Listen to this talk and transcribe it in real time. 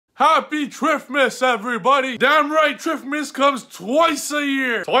Happy Trifmas, everybody! Damn right, Trifmas comes twice a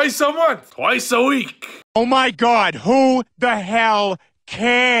year, twice a month, twice a week. Oh my god, who the hell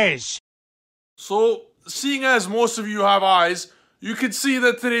cares? So, seeing as most of you have eyes, you can see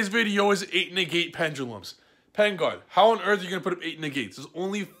that today's video is 8 Negate Pendulums. Pen God, how on earth are you going to put up 8 Negates? There's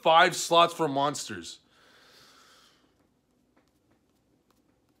only 5 slots for monsters.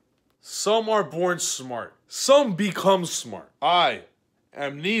 Some are born smart. Some become smart. I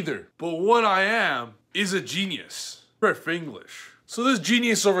am neither. But what I am is a genius. Trif English. So this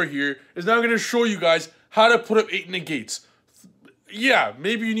genius over here is now going to show you guys how to put up 8 Negates. Yeah,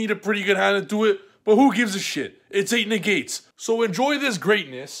 maybe you need a pretty good hand to do it, but who gives a shit? It's 8 Negates. So enjoy this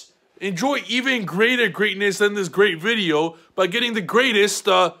greatness. Enjoy even greater greatness than this great video by getting the greatest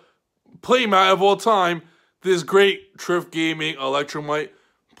playmat of all time. This great Trif Gaming Electromite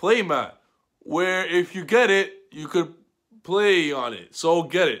playmat, where if you get it, you could play on it. So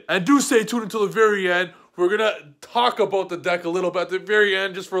get it. And do stay tuned until the very end. We're gonna talk about the deck a little bit at the very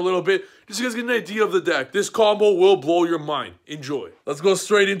end, just for a little bit, just so you guys get an idea of the deck. This combo will blow your mind. Enjoy. Let's go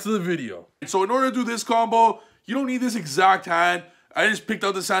straight into the video. So in order to do this combo, you don't need this exact hand. I just picked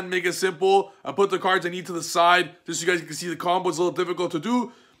out this hand to make it simple. I put the cards I need to the side, just so you guys can see the combo is a little difficult to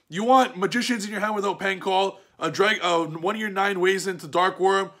do. You want Magicians in your hand without pen call, one of your 9 ways into Dark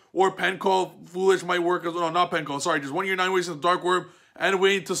Worm, or pen call Foolish might work as well. No, not pen call, sorry, just one of your 9 ways into Dark Worm, and a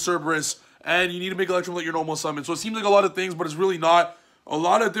way into Cerberus, and you need to make Electrum your normal summon. So it seems like a lot of things, but it's really not. A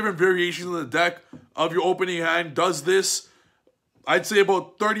lot of different variations in the deck of your opening hand does this. I'd say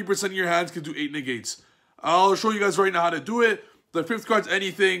about 30% of your hands can do 8 Negates. I'll show you guys right now how to do it. The 5th card's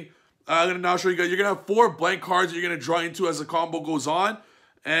anything. I'm going to now show you guys. You're going to have 4 blank cards that you're going to draw into as the combo goes on.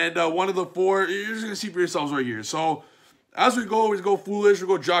 And one of the 4, you're just going to see for yourselves right here. So as we go Foolish, we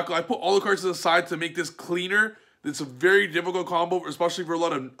go Jackal. I put all the cards to the side to make this cleaner. It's a very difficult combo, especially for a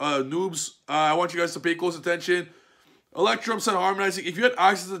lot of noobs. I want you guys to pay close attention. Electrum send Harmonizing. If you had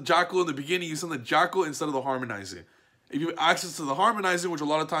access to Jackal in the beginning, you send the Jackal instead of the Harmonizing. If you have access to the Harmonizing, which a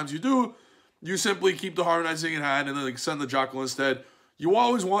lot of times you do, you simply keep the Harmonizing in hand and then send the Jackal instead. You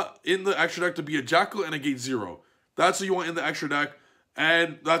always want in the extra deck to be a Jackal and a Gate 0. That's what you want in the extra deck.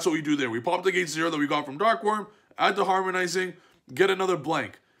 And that's what we do there. We pop the Gate 0 that we got from Dark Worm, add the Harmonizing, get another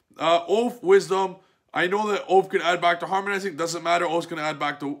blank. Oath, Wisdom. I know that Oath can add back to Harmonizing. Doesn't matter. Oath's going to add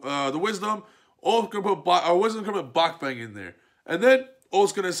back to the Wisdom. Oath can put Wisdom can put Black Fang in there. And then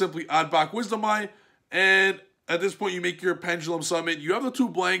Oath's going to simply add back Wisdom Eye. And at this point, you make your Pendulum summon. You have the 2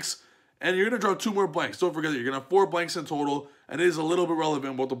 blanks. And you're going to draw 2 more blanks. Don't forget that. You're going to have 4 blanks in total. And it is a little bit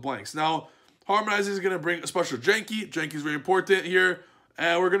relevant about the blanks. Now, Harmonizing is going to bring a special Janky. Janky is very important here.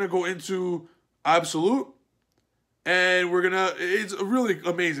 And we're going to go into Absolute. And we're going to... It's really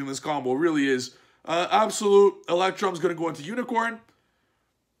amazing, this combo. It really is. Absolute. Electrum's going to go into Unicorn.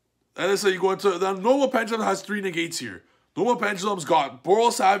 And that's how you go into... The normal Pendulum has 3 Negates here. Normal Pendulum's got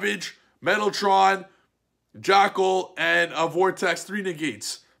Boral Savage, Metaltron, Jackal, and a Vortex. 3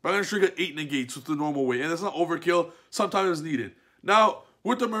 Negates. But I'm going to trigger 8 Negates with the normal way. And it's not overkill. Sometimes it's needed. Now,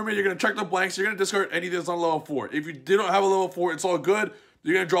 with the Mermaid, you're going to check the blanks. You're going to discard anything that's on level 4. If you didn't have a level 4, it's all good.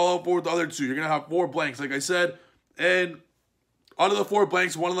 You're going to draw level 4 with the other 2. You're going to have 4 blanks, like I said. And out of the 4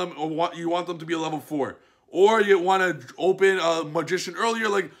 blanks, one of them, you want them to be a level 4. Or you want to open a Magician earlier.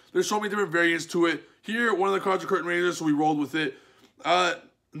 Like, there's so many different variants to it. Here, one of the cards are Curtain Raiders, so we rolled with it.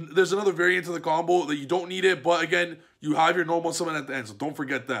 There's another variant to the combo that you don't need it, but again, you have your normal summon at the end, so don't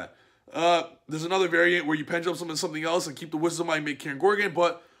forget that. There's another variant where you Pendulum summon something else and keep the Wisdom Eye and make Karen Gorgon,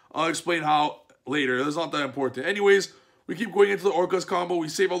 but I'll explain how later. It's not that important. Anyways, we keep going into the Orcus combo. We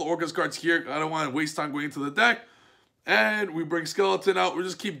save all the Orcus cards here. I don't want to waste time going into the deck. And we bring Skeleton out. We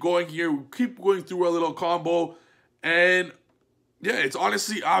just keep going here. We keep going through our little combo. And yeah, it's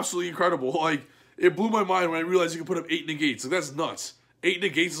honestly absolutely incredible. Like, it blew my mind when I realized you can put up 8 Negates. Like, that's nuts. 8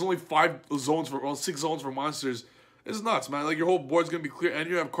 Negates is only 5 zones for, well, 6 zones for monsters. It's nuts, man. Like, your whole board's going to be clear, and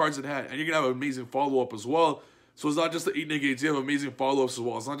you have cards in hand, and you're going to have an amazing follow-up as well. So it's not just the 8 Negates. You have amazing follow-ups as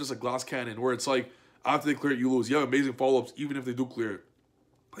well. It's not just a glass cannon where it's like, after they clear it, you lose. You have amazing follow-ups even if they do clear it.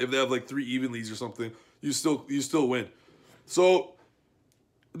 If they have, like, 3 even leads or something, you still win. So,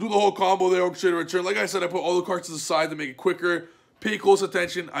 do the whole combo there, orchestrated return. Like I said, I put all the cards to the side to make it quicker. Pay close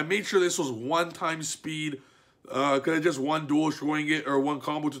attention. I made sure this was 1-time speed. Because I just one duel showing it, or 1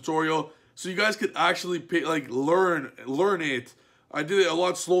 combo tutorial. So you guys could actually pay, like, learn it. I did it a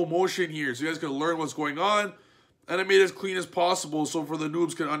lot slow motion here, so you guys can learn what's going on. And I made it as clean as possible, so for the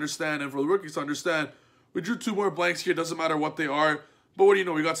noobs can understand, and for the rookies to understand. We drew 2 more blanks here, doesn't matter what they are. But what do you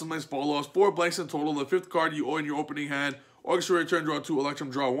know, we got some nice follow-ups. 4 blanks in total. The 5th card you owe in your opening hand. Orchestra return, draw 2, Electrum,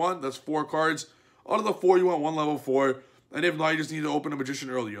 draw 1. That's 4 cards. Out of the 4, you want 1 level 4. And if not, you just need to open a Magician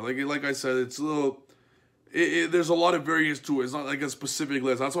earlier. Like I said, it's a little... there's a lot of variance to it. It's not like a specific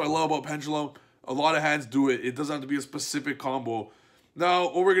list. That's what I love about Pendulum. A lot of hands do it. It doesn't have to be a specific combo. Now,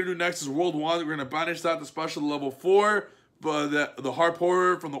 what we're going to do next is World 1. We're going to banish that to special level 4. But the Harp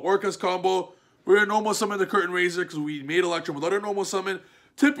Horror from the Orcus combo. We're going to normal summon the Curtain Raiser because we made Electrum without a normal summon.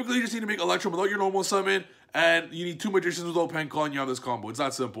 Typically, you just need to make Electrum without your normal summon. And you need 2 Magicians without Pen Call and you have this combo. It's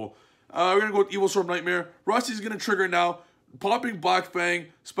that simple. We're going to go with Evil Storm Nightmare. Rusty's going to trigger now. Popping Black Fang,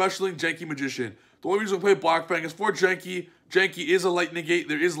 specialing Janky Magician. The only reason we play Black Fang is for Janky. Janky is a light negate.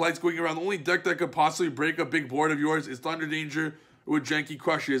 There is lights going around. The only deck that could possibly break a big board of yours is Thunder Danger with Janky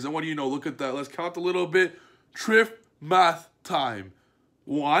Crushes. And what do you know? Look at that. Let's count a little bit. Trif math time.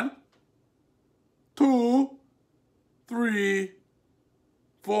 1, 2, 3,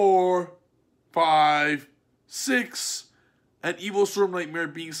 4, 5, 6, and Evil Storm Nightmare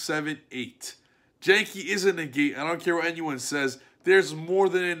being 7, 8. Janky is a negate. I don't care what anyone says. There's more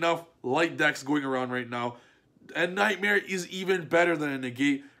than enough light decks going around right now. And Nightmare is even better than a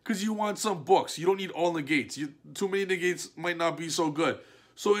negate because you want some books. You don't need all negates. Too many negates might not be so good.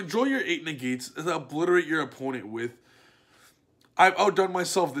 So enjoy your 8 negates and obliterate your opponent with. I've outdone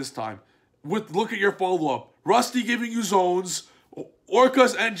myself this time. Look at your follow-up. Rusty giving you zones.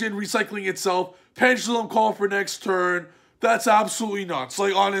 Orcus Engine recycling itself. Pendulum call for next turn. That's absolutely nuts.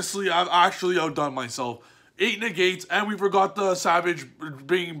 Like, honestly, I've actually outdone myself. 8 negates, and we forgot the Savage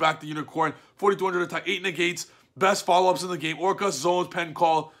bringing back the Unicorn. 4200 attack, 8 negates. Best follow-ups in the game. Orcus, zones, pen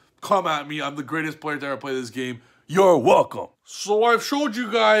call. Come at me. I'm the greatest player to ever play this game. You're welcome. So I've showed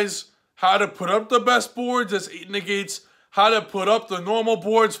you guys how to put up the best boards. That's 8 negates. How to put up the normal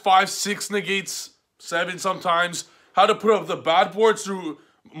boards. 5, 6 negates. 7 sometimes. How to put up the bad boards through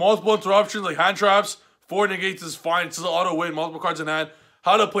multiple interruptions like hand traps. 4 negates is fine. It's an auto win. Multiple cards in hand.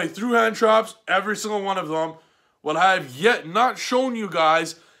 How to play through hand traps. Every single one of them. What I have yet not shown you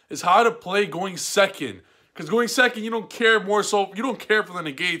guys is how to play going second. Because going second, you don't care more so. You don't care for the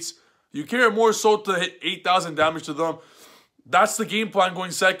negates. You care more so to hit 8,000 damage to them. That's the game plan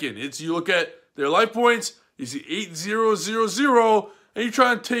going second. It's you look at their life points. You see 8, 0, 0, 0. And you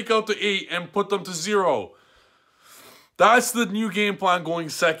try and take out the 8 and put them to 0. That's the new game plan going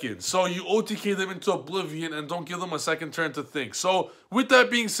second. So you OTK them into oblivion and don't give them a second turn to think. So with that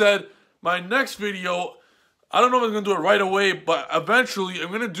being said, my next video, I don't know if I'm going to do it right away, but eventually I'm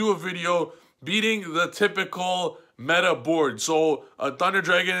going to do a video beating the typical meta board. So a Thunder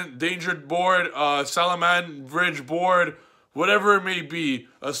Dragon Danger board, a Salaman Bridge board, whatever it may be,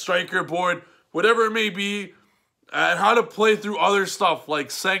 a Striker board, whatever it may be, and how to play through other stuff like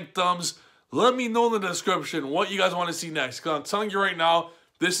Sanctums. Let me know in the description what you guys want to see next. Because I'm telling you right now,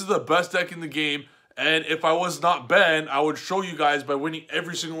 this is the best deck in the game. And if I was not banned, I would show you guys by winning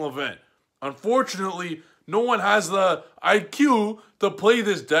every single event. Unfortunately, no one has the IQ to play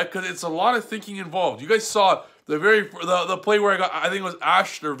this deck because it's a lot of thinking involved. You guys saw the play where I got, I think it was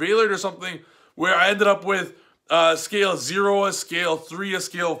Ashed or Veiled or something, where I ended up with scale 0, a scale 3, a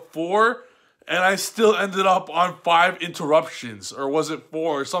scale 4. And I still ended up on 5 interruptions. Or was it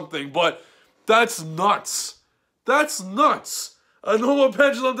 4 or something? But that's nuts. That's nuts. A normal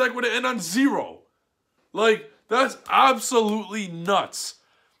Pendulum deck would end on 0. Like, that's absolutely nuts.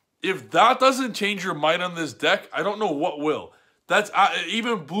 If that doesn't change your mind on this deck, I don't know what will. It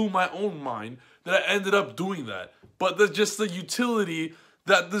even blew my own mind that I ended up doing that. But just the utility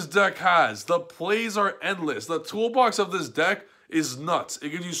that this deck has. The plays are endless. The toolbox of this deck is nuts. It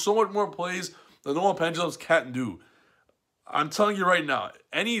gives you so much more plays than normal Pendulums can't do. I'm telling you right now,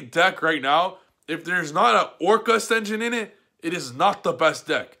 any deck right now, if there's not an Orcus engine in it, it is not the best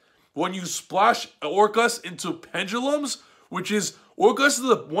deck. When you splash Orcus into Pendulums, which is, Orcus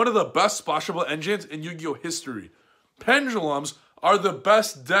is one of the best splashable engines in Yu-Gi-Oh! History. Pendulums are the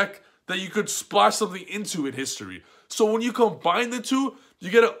best deck that you could splash something into in history. So when you combine the two, you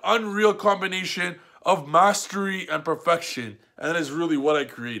get an unreal combination of mastery and perfection. And that is really what I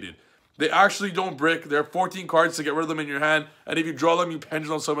created. They actually don't brick. There are 14 cards to get rid of them in your hand. And if you draw them, you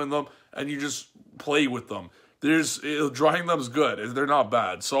Pendulum summon them. And you just play with them. Drawing them is good. They're not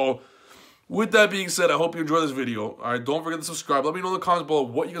bad. So with that being said, I hope you enjoyed this video. All right, don't forget to subscribe. Let me know in the comments below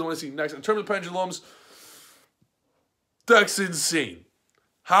what you guys want to see next. In terms of Pendulums, deck's insane.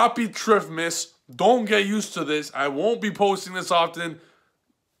 Happy Trifmas. Don't get used to this. I won't be posting this often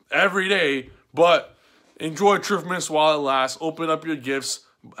every day. But enjoy Trifmas while it lasts. Open up your gifts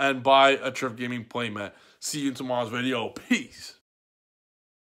and buy a Trif Gaming playmat. See you in tomorrow's video. Peace.